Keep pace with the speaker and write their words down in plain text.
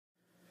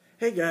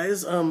Hey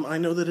guys, I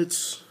know that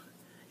it's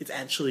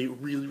actually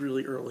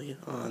really early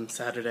on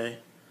Saturday,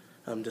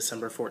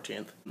 December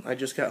 14th. I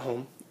just got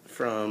home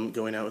from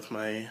going out with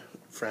my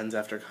friends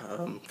after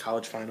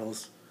college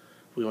finals.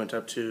 We went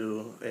up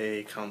to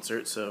a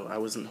concert, so I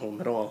wasn't home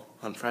at all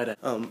on Friday.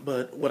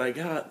 But what I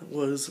got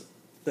was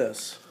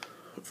this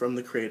from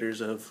the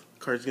creators of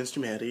Cards Against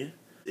Humanity.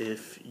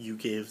 If you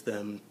gave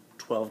them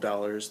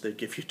 $12, they'd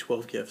give you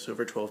 12 gifts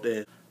over 12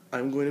 days.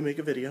 I'm going to make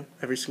a video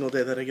every single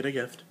day that I get a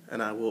gift,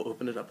 and I will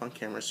open it up on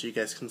camera so you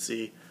guys can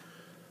see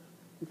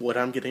what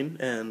I'm getting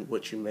and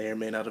what you may or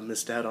may not have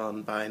missed out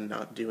on by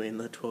not doing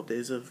the 12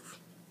 days of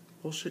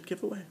bullshit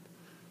giveaway.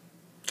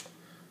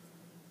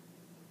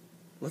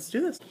 Let's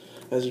do this.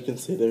 As you can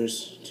see,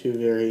 there's two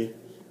very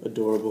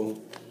adorable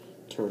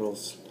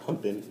turtles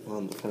humping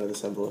on the front of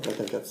this envelope. I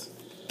think that's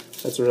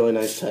a really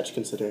nice touch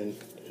considering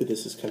who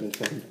this is coming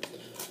from.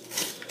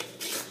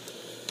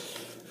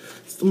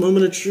 It's the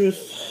moment of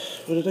truth.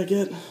 What did I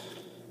get?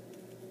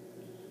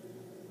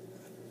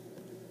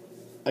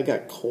 I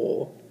got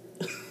coal.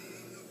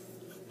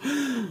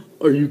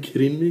 Are you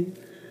kidding me?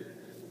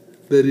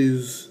 That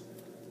is...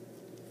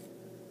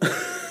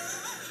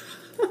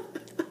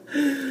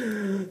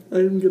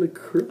 I'm gonna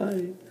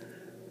cry.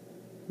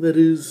 That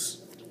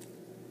is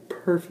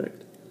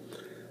perfect.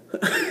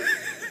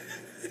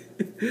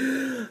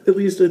 At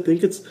least I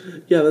think it's...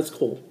 Yeah, that's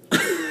coal.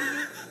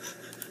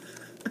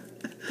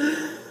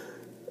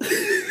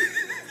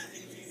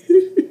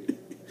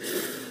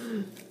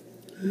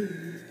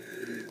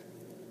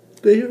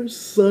 They are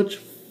such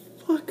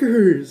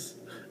fuckers.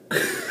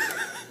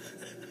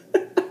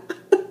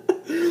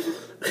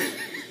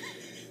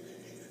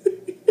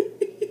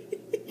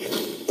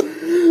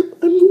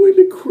 I'm going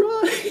to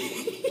cry.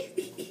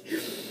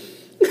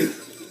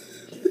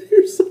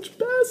 They're such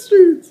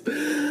bastards.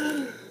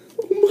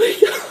 Oh my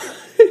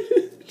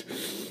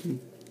god.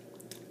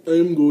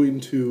 I'm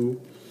going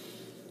to...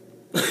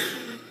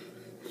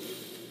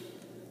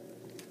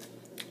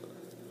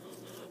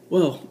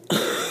 Well...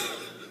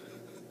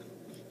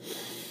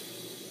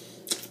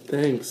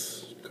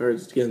 Thanks,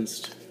 Cards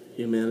Against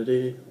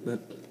Humanity.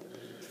 That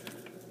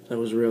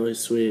was really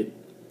sweet.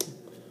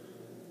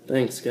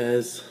 Thanks,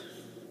 guys.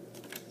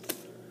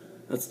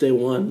 That's day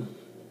one.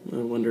 I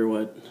wonder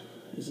what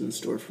is in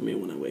store for me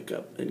when I wake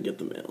up and get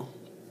the mail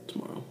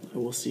tomorrow. I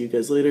will see you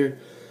guys later.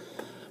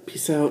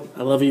 Peace out.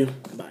 I love you.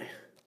 Bye.